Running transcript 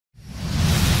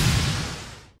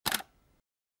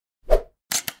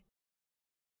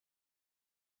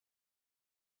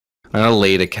I'm gonna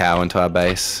lead a cow into our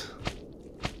base.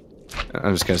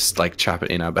 I'm just gonna like trap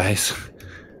it in our base.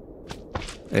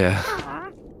 Yeah.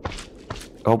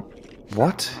 Oh,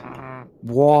 what?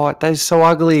 What? That is so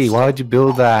ugly. Why would you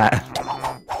build that?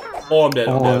 Oh, I'm dead.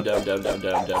 Oh. I'm dead. I'm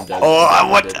dead. Oh,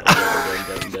 what?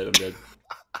 I'm dead.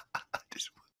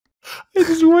 I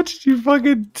just watched you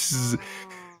fucking.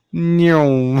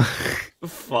 No.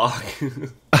 Fuck.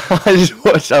 I just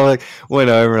watched. I like went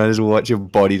over and I just watched your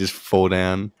body just fall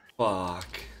down. Fuck.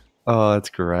 Oh, that's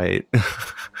great.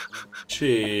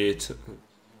 Shit. See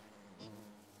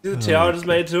the tower I just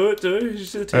made to it, dude? Did you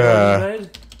see the tower I just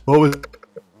made? What was?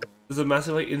 There's a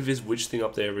massive like invis witch thing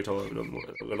up there every time. I'm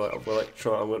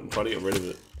trying to get rid of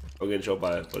it. I'm getting shot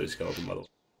by a bloody skeleton by the way.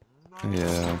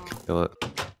 Yeah, kill it.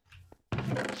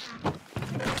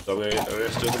 So I'm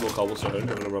gonna steal some more cobblestone. I'm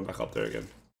gonna run back up there again.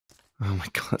 Oh my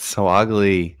god, it's so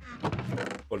ugly.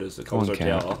 What is the Come on, cobblestone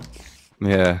cow. tower?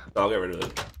 Yeah. I'll get rid of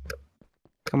it.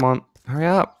 Come on, hurry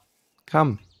up.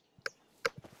 Come.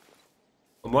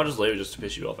 I might just leave it just to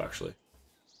piss you off, actually.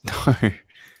 No.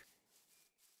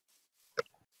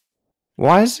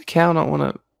 Why does the cow not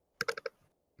want to?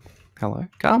 Hello,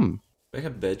 come. Make a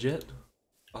bed yet?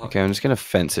 Okay, I'm just gonna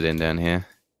fence it in down here.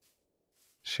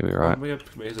 Should be right.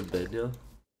 Make a bed now.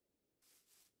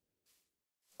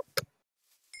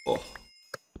 Oh. Oh,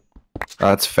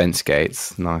 that's fence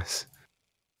gates. Nice.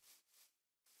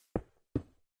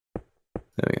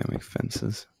 There we go. Make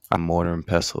fences. Mortar and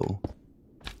pestle.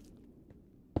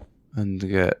 And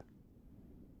get.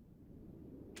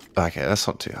 Okay, that's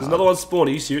not too hard. There's another one spawned.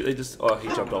 Are you serious? They just. Oh, he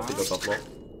jumped off. He got off.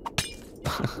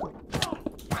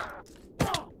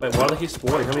 Wait, why do they keep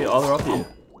spawning? How many are there up here?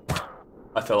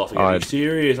 I fell off again. Are you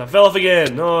serious? I fell off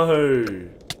again. No.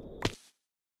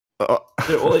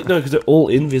 They're all, no, because they're all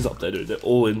invis up there, dude. They're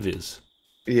all invis.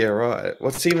 Yeah, right.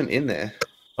 What's even in there?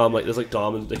 Like there's like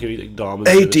diamonds. They can be like diamonds.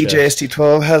 Hey,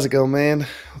 DJST12, how's it going, man?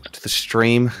 Welcome to the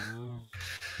stream.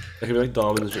 There can be like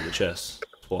diamonds in the chest.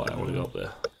 That's why I want to go up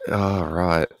there. Oh,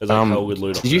 right. There's like hell good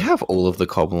loot up did you have all of the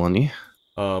cobble on you?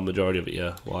 Majority of it,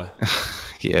 yeah. Why?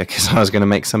 Yeah, because I was going to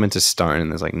make some into stone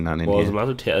and there's like none in here.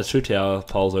 Well, there's two tower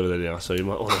poles over there now, so you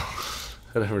might want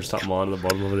to start mining the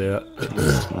bottom of it out.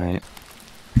 Mate.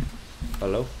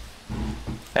 Hello?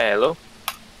 Hey, hello.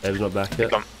 Dave's not back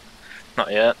yet?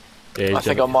 Not yet. Yeah, I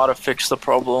think I might have fixed the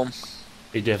problem.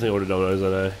 He definitely ordered Domino's, I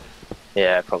know.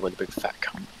 Yeah, probably the big fat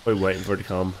cunt. We're waiting for it to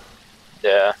come.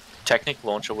 Yeah. Technic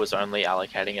Launcher was only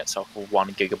allocating itself for 1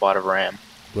 GB of RAM.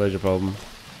 Where's your problem?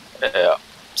 Yeah.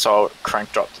 So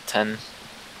crank dropped to 10.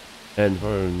 And I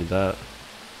don't need that.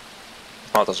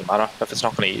 Oh, it doesn't matter. If it's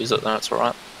not going to use it, then it's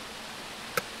alright.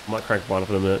 I might crank mine up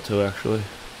in a minute too, actually.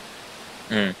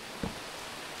 Hmm.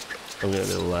 I'm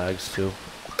getting a little lag still.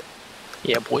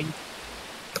 Yeah, boy.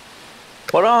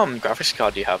 What graphics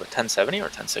card do you have? A 1070 or a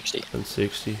 1060?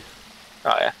 1060.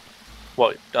 Oh yeah.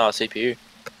 What CPU?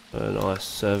 An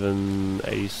i7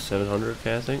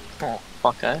 8700K, I think. Oh,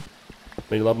 fuck eh? I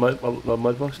mean, love mod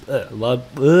packs.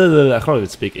 I can't even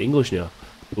speak English now.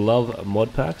 Love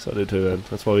mod packs. I do too, man.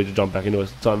 That's why we need to jump back into it.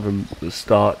 Starting from the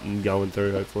start and going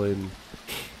through, hopefully, and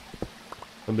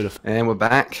a bit of. And we're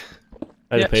back.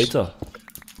 Hey, Yes. pizza.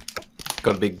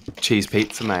 Got a big cheese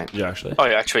pizza, mate. Yeah, actually. Oh,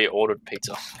 you actually ordered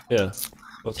pizza. Yeah.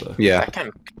 What's that? Yeah.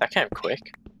 That came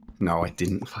quick. No, I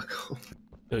didn't. Fuck off.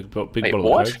 Big Wait, bottle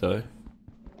what? of Coke, though.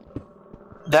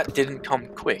 That didn't come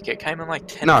quick. It came in like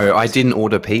 10 No, minutes. I didn't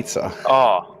order pizza.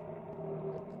 Oh.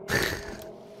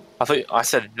 I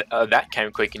said that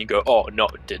came quick, and you go, oh, no,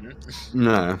 it didn't.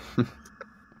 No. I'm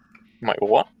like,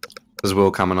 what? There's Will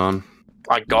coming on.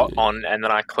 I got on, and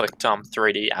then I clicked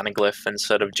 3D anaglyph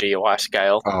instead of GUI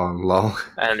scale, Oh, lol.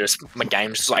 and just my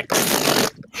game just like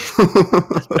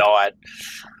died.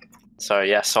 So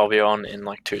yes, I'll be on in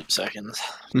like 2 seconds.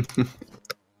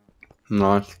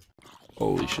 Nice.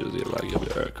 Holy shit, is it laggy?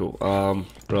 Alright, cool.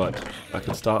 Right. I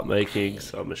can start making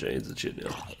some machines and shit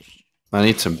now. I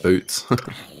need some boots.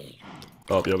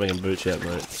 Oh, you're not making boots yet,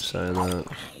 mate. Just saying that.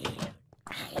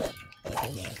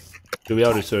 You'll be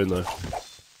able to soon, though.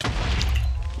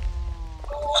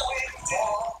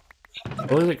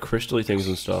 All these like crystally things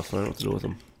and stuff. I don't know what to do with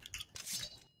them.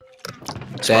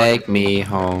 Take me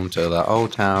home to the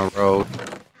old town road.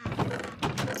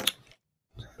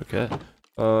 Okay.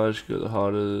 I just got the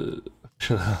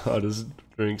hardest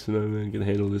drinks no man can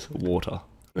handle this. Water.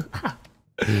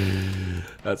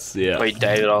 That's, yeah. Wait,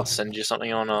 David, I'll send you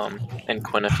something on in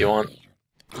Quinn if you want.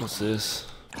 What's this?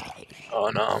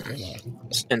 On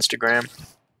Instagram.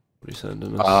 What are you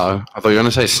sending us? I thought you were going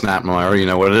to say Snap, I already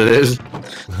know what it is.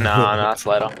 No, that's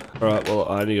later. Alright, well,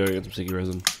 I need to go get some sticky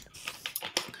resin.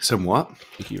 Some what?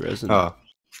 Sticky resin. Oh. I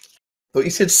thought you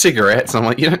said cigarettes. I'm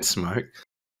like, you don't smoke.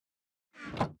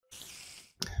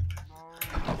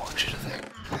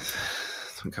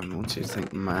 Come on, what do you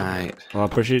think, mate? Oh, I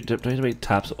appreciate. Don't you make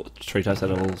taps, tree taps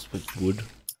animals with wood?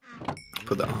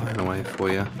 Put the iron away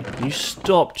for you. Can you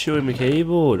stop chewing my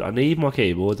keyboard? I need my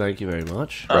keyboard. Thank you very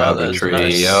much. Rubber there's tree, no oh,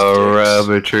 sticks.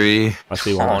 rubber tree. I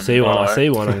see one. I Oh, see one. I no. see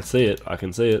one. I can see it. I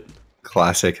can see it.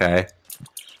 Classic, hey?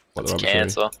 What, It's the rubber tree?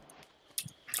 cancer.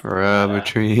 Rubber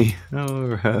tree, oh,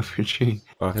 rubber tree.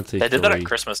 I can see. They did that at three.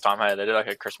 Christmas time, hey? They did like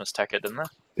a Christmas Tekkit, didn't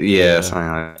they? Yeah, something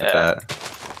like Yeah.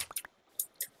 that.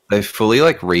 They fully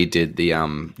like redid the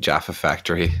Jaffa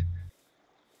factory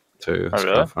too. It's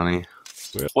really? quite funny.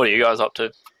 What are you guys up to?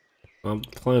 I'm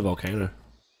playing a volcano.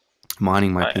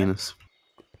 Mining my Oh, yeah. penis.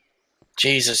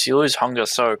 Jesus, you lose hunger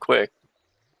so quick.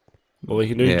 Well, we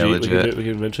can do. Yeah, We can legit.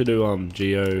 eventually do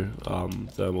geo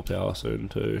thermal power soon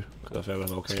too. Because I found a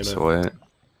volcano. Sweet.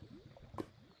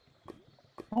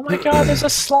 Oh my god, there's a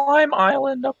slime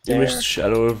island up You there. missed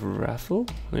Shadow of Rathel?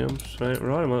 Yeah, I'm saying it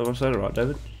right. Am I saying it right,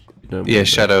 David? No, Yeah,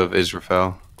 Shadow of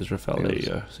Israel. Israel. There you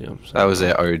go. See, I'm saying That was it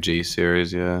their right. OG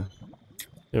series, yeah.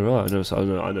 Yeah, right. I never saw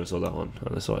that one.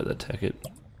 I saw like the Tekkit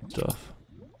stuff.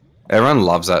 Everyone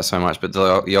loves that so much, but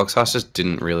the Yogscast just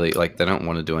didn't really like. They don't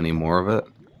want to do any more of it.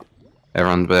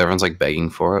 Everyone's like begging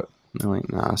for it. They're like,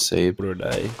 nah, Sebe. Order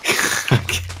a day.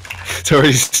 It's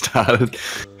already started.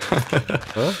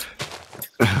 Huh?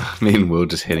 Me and Will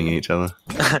just hitting each other.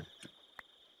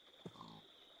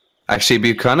 Actually, it'd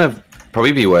be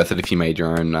probably be worth it if you made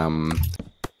your own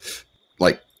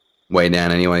like way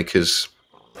down anyway, because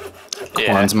Yeah.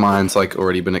 Quan's mine's like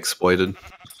already been exploited.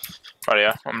 Right,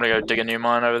 yeah. I'm gonna go dig a new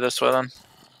mine over this way then.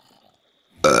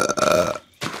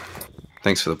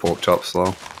 Thanks for the pork chops,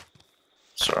 lol.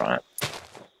 It's alright.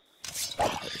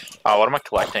 Oh, what am I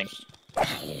collecting?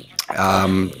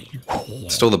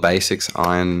 Still the basics: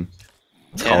 iron,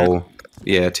 Tin. coal,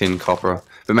 yeah, tin, copper,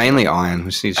 but mainly iron.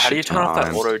 We just need How do you shit turn ton off of that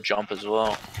iron. auto jump as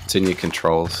well? It's in your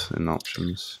controls and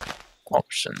options.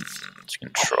 Options,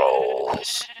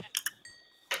 controls,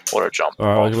 auto jump.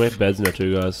 Alright, we off. can make beds now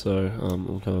too, guys. So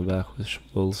I'm coming back with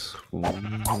bulls.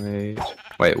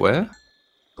 Wait, where?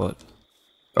 What?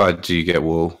 Oh, do you get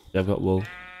wool? Yeah, I've got wool.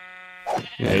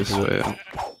 Yeah, Yeah, sweet.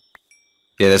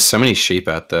 Yeah, there's so many sheep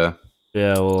out there.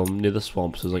 Yeah, well, near the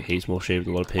swamps, there's like heaps more sheep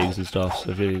and a lot of pigs and stuff.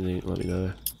 So if you need anything, let me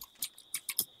know.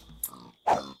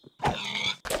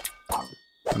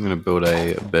 I'm gonna build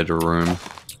a bedroom.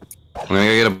 I'm gonna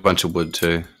go get a bunch of wood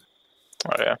too.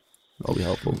 Oh yeah. That'll be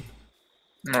helpful.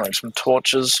 I'm gonna make some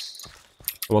torches.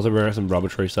 I'm also bringing some rubber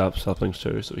tree saplings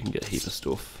too, so we can get a heap of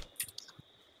stuff.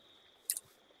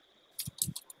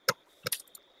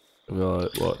 I've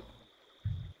got, what,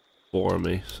 4 of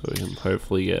me, so we can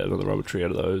hopefully get another rubber tree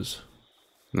out of those.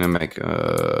 I'm gonna make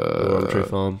The rubber tree a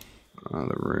farm.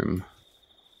 another room.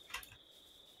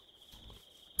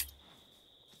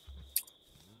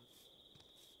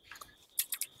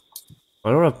 I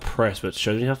don't have press, but it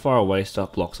shows me how far away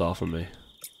stuff blocks are from me.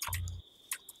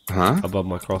 Huh? Above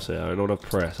my crosshair. I don't have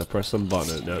press. I press some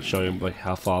button and now it's showing like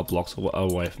how far blocks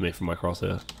away from me from my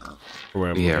crosshair. From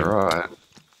where I'm Yeah, looking. right.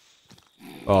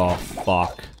 Oh,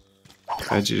 fuck.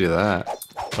 How'd you do that?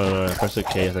 I don't know, I pressed a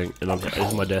key, I think, and this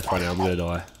is my death right now. I'm gonna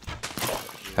die.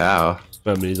 How?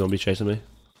 A mini zombie chasing me.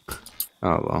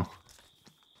 Oh well.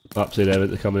 Up, see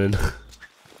David, they're coming in.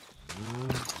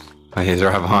 Oh, he's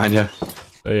right behind you.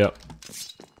 There you go.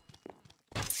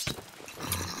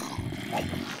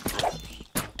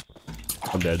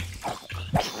 I'm dead.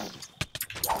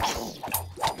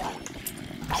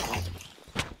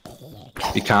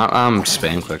 You can't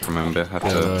spam click. Remember, have I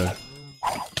to. don't know.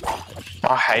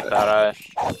 I hate that.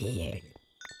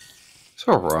 It's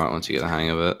alright once you get the hang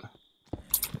of it.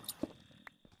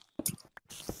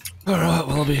 Alright,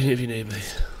 well I'll be here if you need me.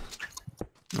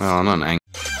 Well, I'm not an